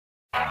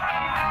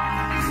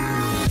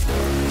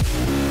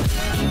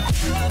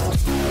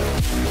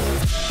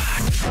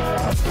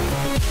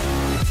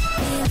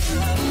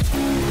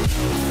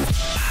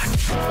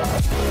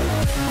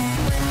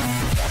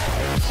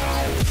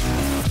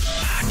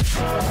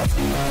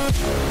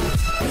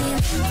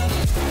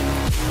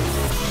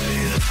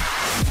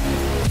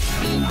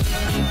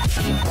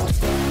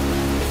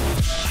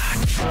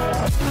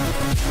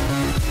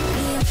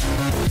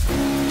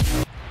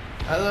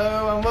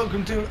Hello and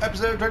welcome to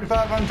episode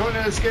 25. I'm trying to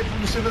escape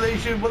from the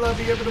simulation. Will I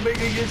be able to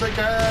make it? Yes, I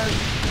can.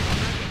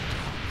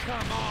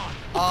 Come on.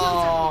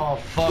 Oh,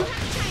 fuck.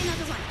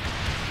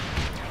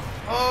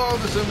 Oh,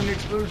 there's so many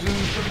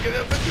explosions. Gotta get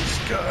up in the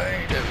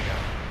sky. There we go.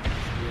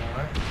 Should be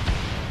alright.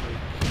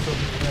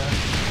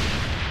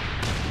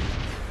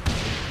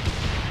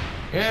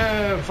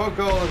 Yeah, fuck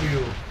all of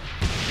you.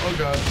 Oh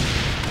god.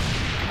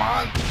 Come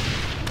on. No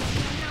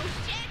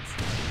shit.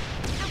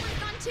 That one's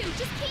gone too.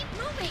 Just keep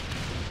moving.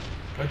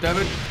 God damn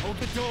it. Hold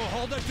the door,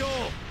 hold the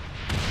door.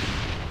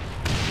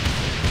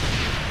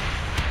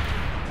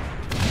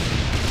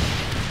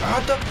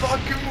 Out the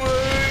fucking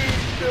way.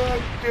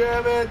 God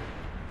damn it.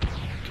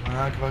 Come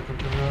on, come on, come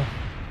on, come on.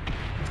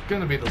 It's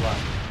gonna be the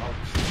last one,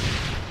 obviously.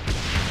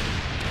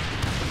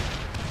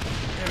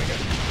 There we go.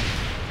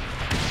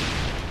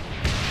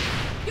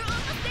 You're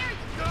almost there.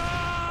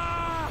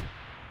 Ah!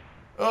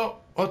 Oh,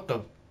 what the?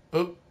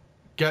 Oh,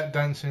 get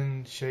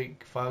dancing,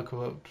 shake, fire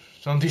corrupt,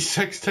 Sunday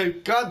sex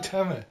tape. God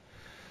damn it.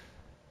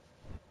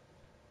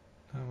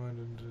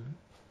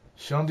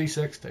 Shandy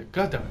sex tape.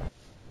 God damn it.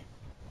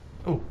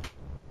 Oh.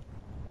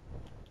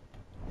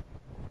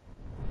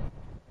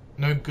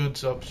 No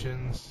goods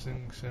options.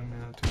 Sing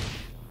simulator.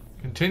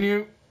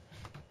 Continue.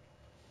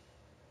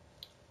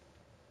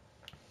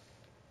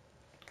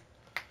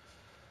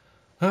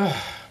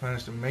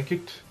 Managed to make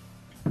it.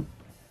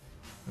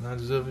 And I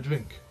deserve a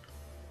drink.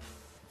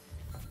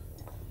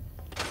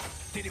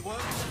 Did it work?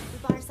 We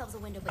bought ourselves a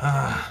window, but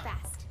it's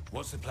fast.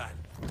 What's the plan?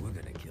 We're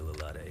gonna kill a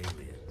lot of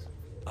aliens.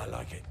 I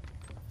like it.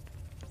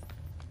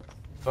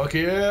 Fuck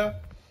yeah.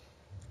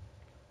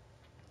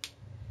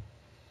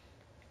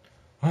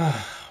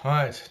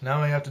 Right,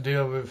 now we have to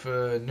deal with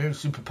new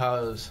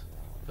superpowers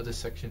for this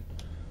section.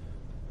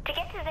 To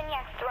get to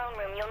Zinyak's throne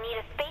room, you'll need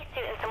a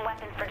spacesuit and some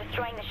weapons for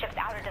destroying the ship's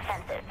outer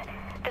defenses.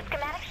 The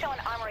schematics show an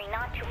armory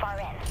not too far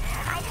in.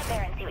 I'd head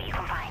there and see what you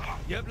can find.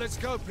 Yep, let's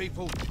go,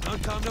 people. No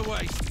time to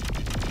waste.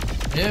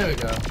 Here we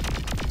go.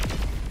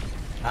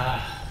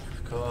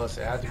 Of course,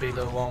 it had to be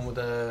the one with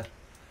the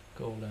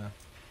cooldown.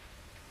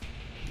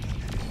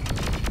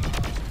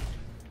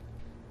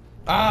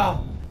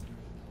 Ah!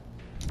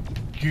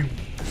 You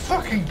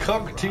fucking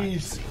cock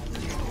tease!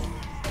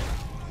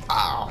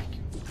 Ah,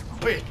 you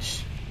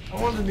bitch! I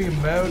wanted the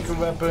American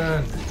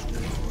weapon.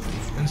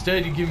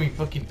 Instead, you give me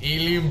fucking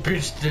alien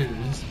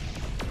pistols.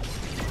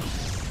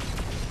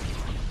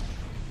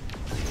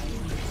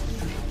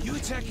 You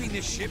attacking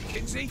this ship,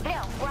 Kinsey?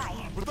 No, why?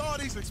 With all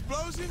these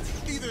explosions,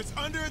 either it's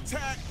under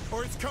attack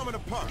or it's coming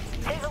apart.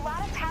 There's a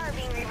lot of power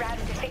being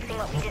rerouted to fixing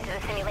what we did to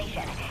the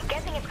simulation.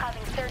 Guessing it's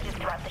causing surges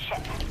throughout the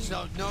ship.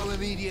 So no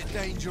immediate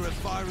danger of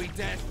fiery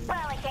death?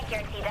 Well, I can't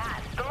guarantee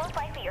that, but most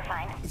likely you're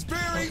fine. It's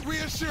very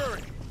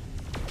reassuring.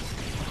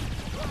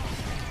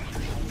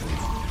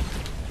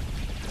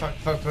 Fuck,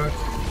 fuck, fuck.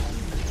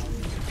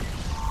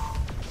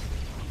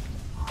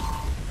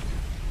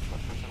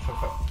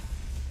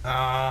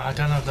 Ah, I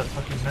don't have the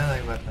fucking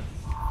melee weapon.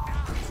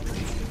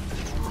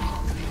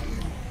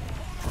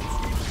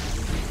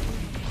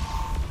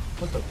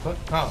 What the fuck?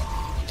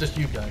 Oh, just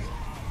you guys.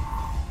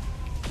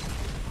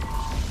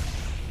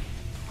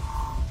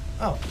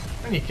 Oh,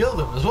 and you killed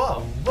him as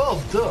well.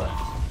 Well done.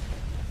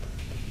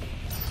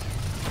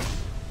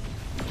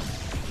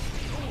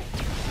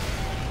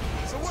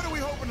 So what are we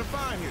hoping to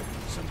find here?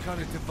 Some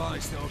kind of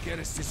device that'll get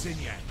us to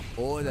Zinyak.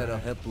 Or that'll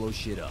help blow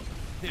shit up.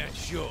 Yeah,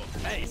 sure.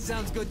 Hey,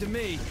 sounds good to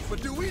me.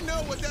 But do we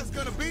know what that's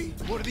gonna be?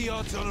 What are the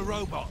odds on a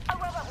robot? A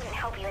robot wouldn't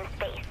help you in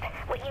space.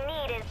 What you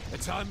need is... A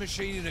time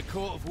machine and a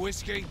quart of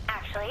whiskey?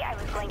 Actually, I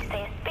was going to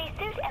say a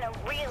spacesuit and a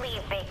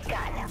really big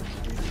gun.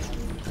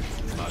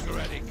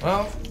 Margaretti.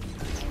 Well,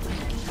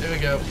 here we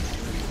go.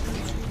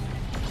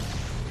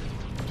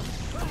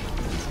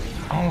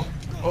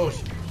 Oh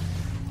shit.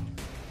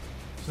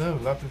 So,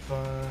 rapid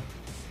fire.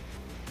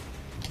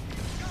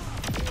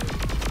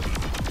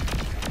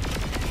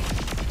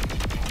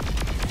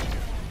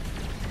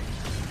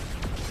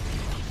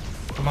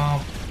 Come on.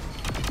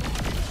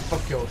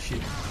 Fuck your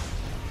shit.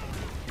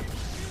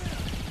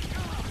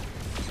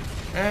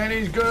 And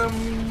he's gonna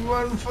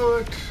run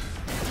for it.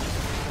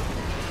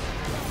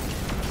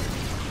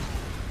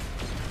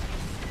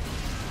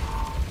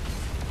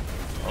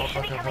 You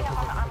should be coming up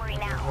on the armory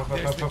now.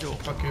 Fuck you,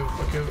 fuck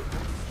you.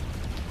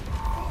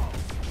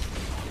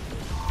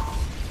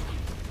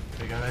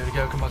 There we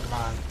go, come on, come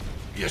on.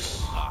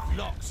 Yes! Ah,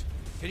 locked.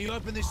 Can you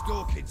open this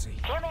door, Kinsey?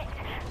 Damn it!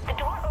 The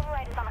door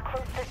override is on a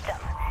closed system.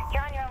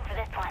 You're on your own for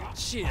this one.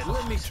 Shit,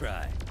 let me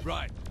try.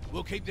 Right,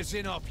 we'll keep this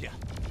in off you.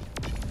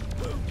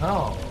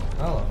 Oh,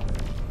 hello.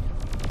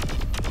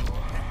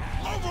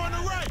 Over on the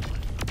right!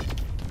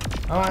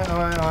 Alright.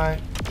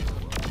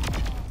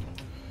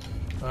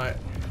 Alright.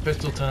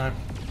 Pistol time.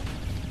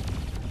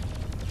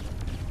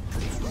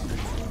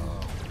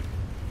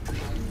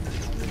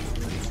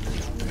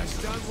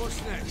 That's done.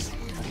 What's next?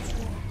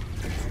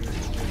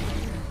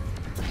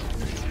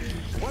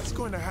 What's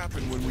going to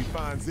happen when we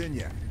find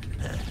Zinyak?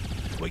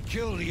 We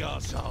kill the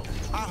arsehole.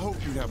 I hope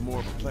you have more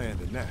of a plan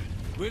than that.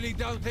 Really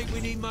don't think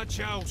we need much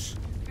else.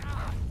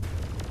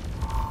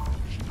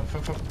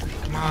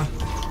 Come on.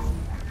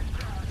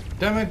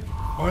 Damn it.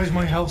 Why is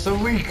my health so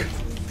weak? You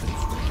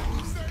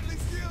certainly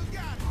still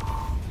got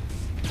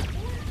it.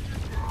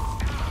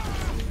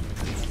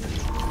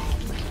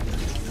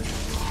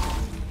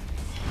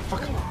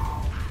 Fuck.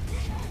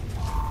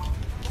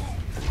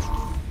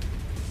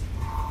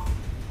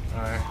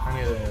 Alright, I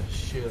need to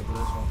shoot up this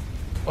one.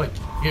 Oi,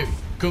 you,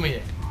 come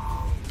here.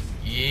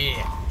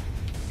 Yeah.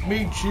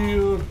 Meat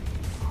shield.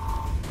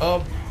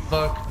 Oh,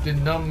 fuck.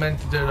 Did not meant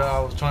to do that. I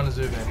was trying to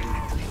zoom in.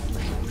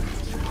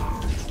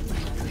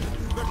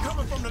 They're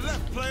coming from the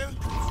left, player.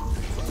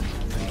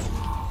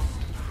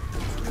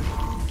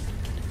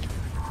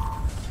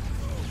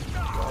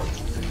 God,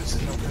 this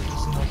is not good.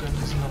 This is not good.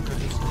 This is not good.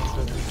 This is not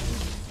good.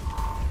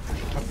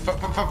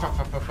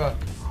 Fuck.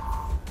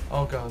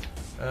 Oh, God.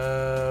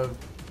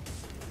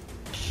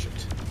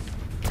 Shit.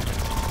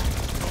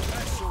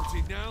 That's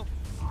sorted now.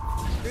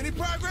 Any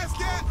progress,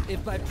 Cat?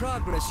 If by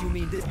progress you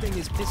mean this thing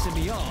is pissing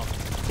me off,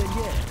 then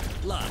yeah,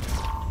 lots.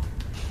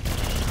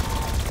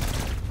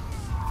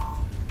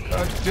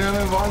 God damn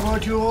it, why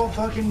won't you all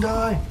fucking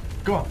die?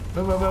 Go on.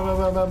 Move.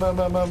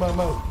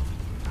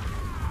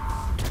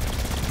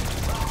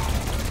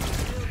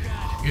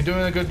 You're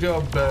doing a good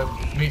job,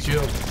 Meat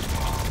Shield.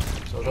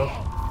 Sort of.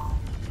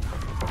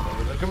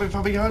 They're coming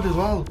from behind as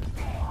well.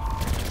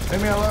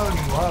 Leave me alone,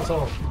 you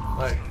asshole.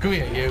 Right, come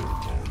here, you.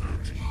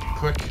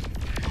 Quick.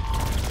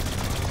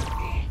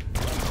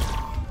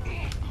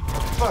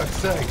 For fuck's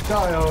sake,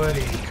 die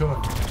already, come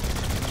on.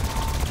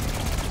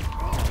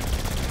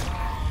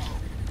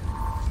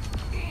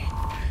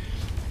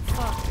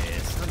 Fuck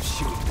this, I'm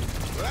shooting.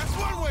 Well, that's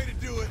one way to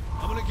do it.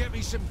 I'm gonna get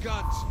me some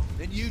guns.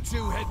 Then you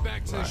two head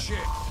back to the ship.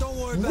 Don't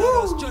worry about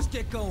Woo! us, just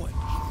get going.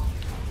 Come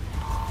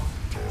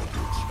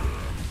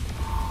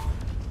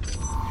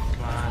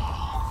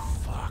on.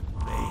 Fuck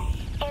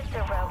me. It's a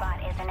robot,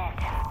 isn't it?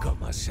 Got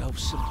myself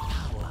some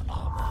power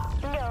armor.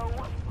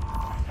 No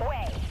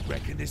way.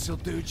 Reckon this'll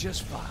do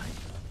just fine.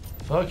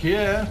 Fuck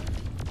yeah.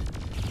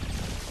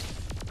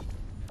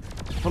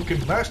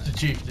 Fucking Master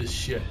Chief this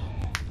shit.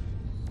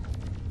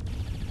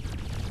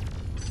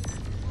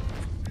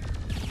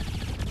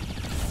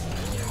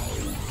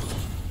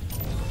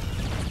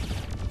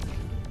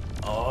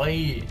 Oh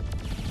yeah.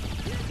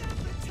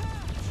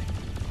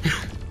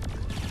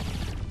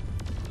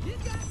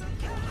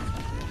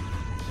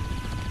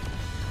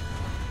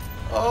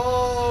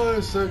 Oh,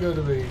 it's so good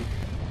to be.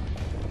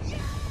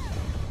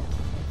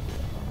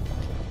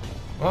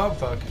 Oh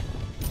fuck.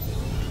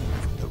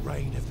 The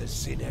reign of the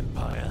Zin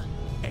Empire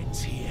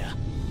ends here.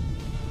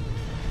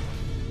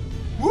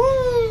 Woo!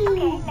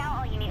 Okay, now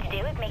all you need to do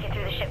is make it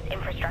through the ship's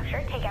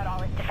infrastructure, take out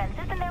all its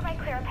defenses, and thereby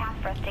clear a path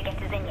for us to get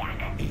to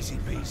Zinyak. Easy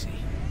peasy.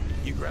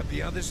 You grab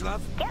the others,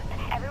 love? Yep,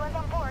 everyone's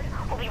on board.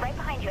 We'll be right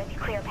behind you as you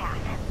clear a path.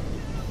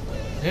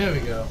 Here we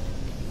go.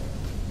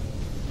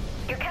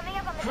 You're coming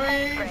up on the Free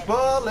defense grid.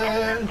 falling.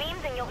 Test those beams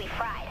and you'll be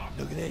fried.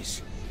 Look at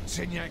this.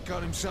 Zinyak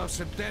got himself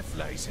some death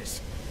lasers.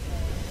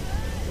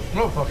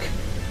 Oh fuck.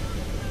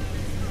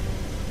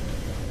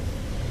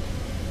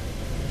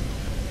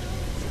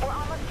 We're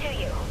almost to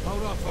you.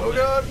 Hold off on Oh, that.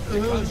 God.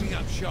 They're closing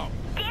up shop.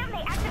 Damn, they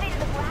activated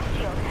the blast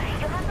shield.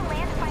 You'll have to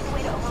land to find a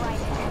way to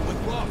override it.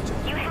 With what?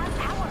 You have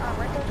power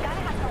armor, so it's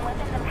gotta have some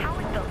weapons and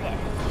powers built in.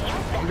 Use Oh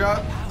them.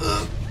 god.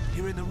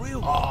 You're in the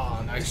real Oh,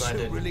 one. nice This suit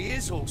landing. really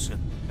is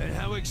awesome. And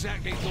how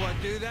exactly do I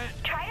do that?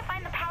 Try to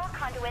find the power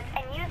conduits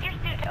and use your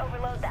suit to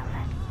overload them.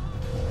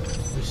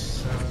 This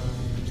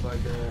sounds like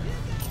a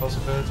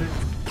possibility.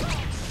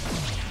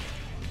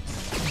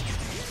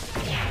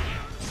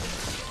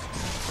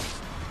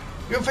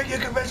 You think you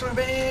can mess with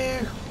me?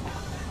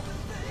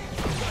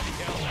 Bloody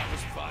hell, that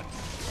was fun.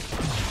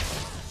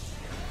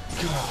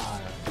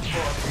 God, I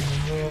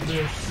fucking love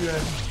this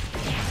shit.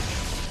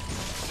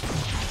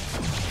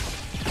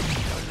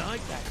 Don't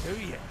like that, do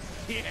you?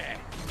 Yeah.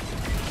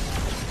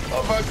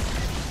 Oh fuck.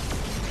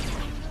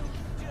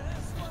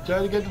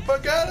 Trying to get the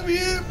fuck out of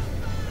here.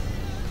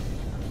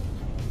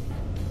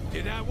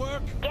 Did that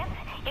work? Yes,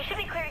 you should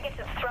be clear to get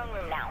to the throne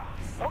room now.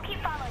 We'll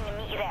keep following and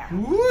meet you there.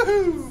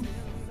 Woohoo!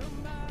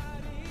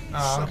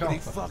 Oh, Somebody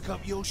fuck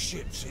up your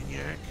ship,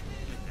 Zinyak.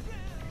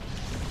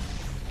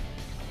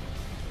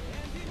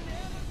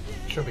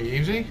 Should be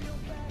easy.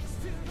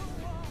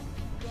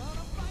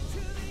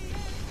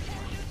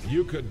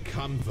 You could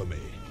come for me,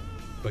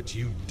 but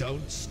you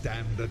don't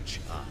stand a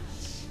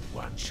chance.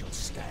 One shall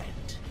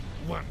stand,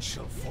 one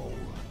shall fall.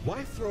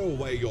 Why throw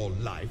away your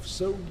life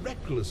so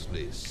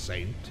recklessly,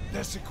 Saint?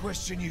 That's a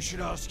question you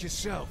should ask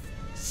yourself,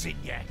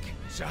 Zinyak.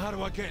 So how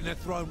do I get in the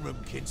throne room,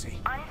 Kinsey?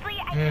 Honestly,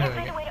 I can't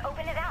find a way to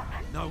open it up.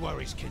 No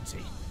worries, Kinsey.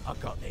 I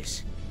got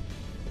this.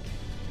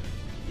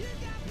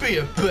 Be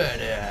a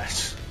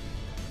badass.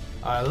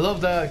 I love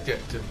that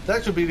objective.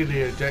 That should be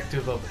the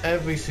objective of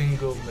every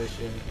single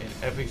mission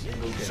in every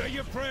single game. Say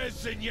your prayers,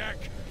 Zinyak.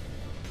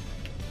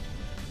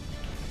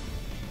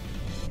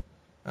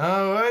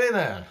 Alrighty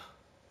then.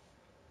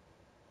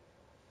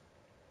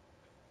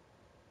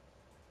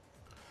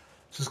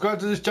 Subscribe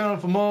to this channel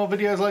for more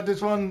videos like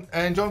this one,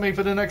 and join me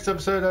for the next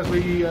episode as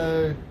we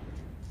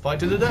fight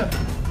to the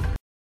death.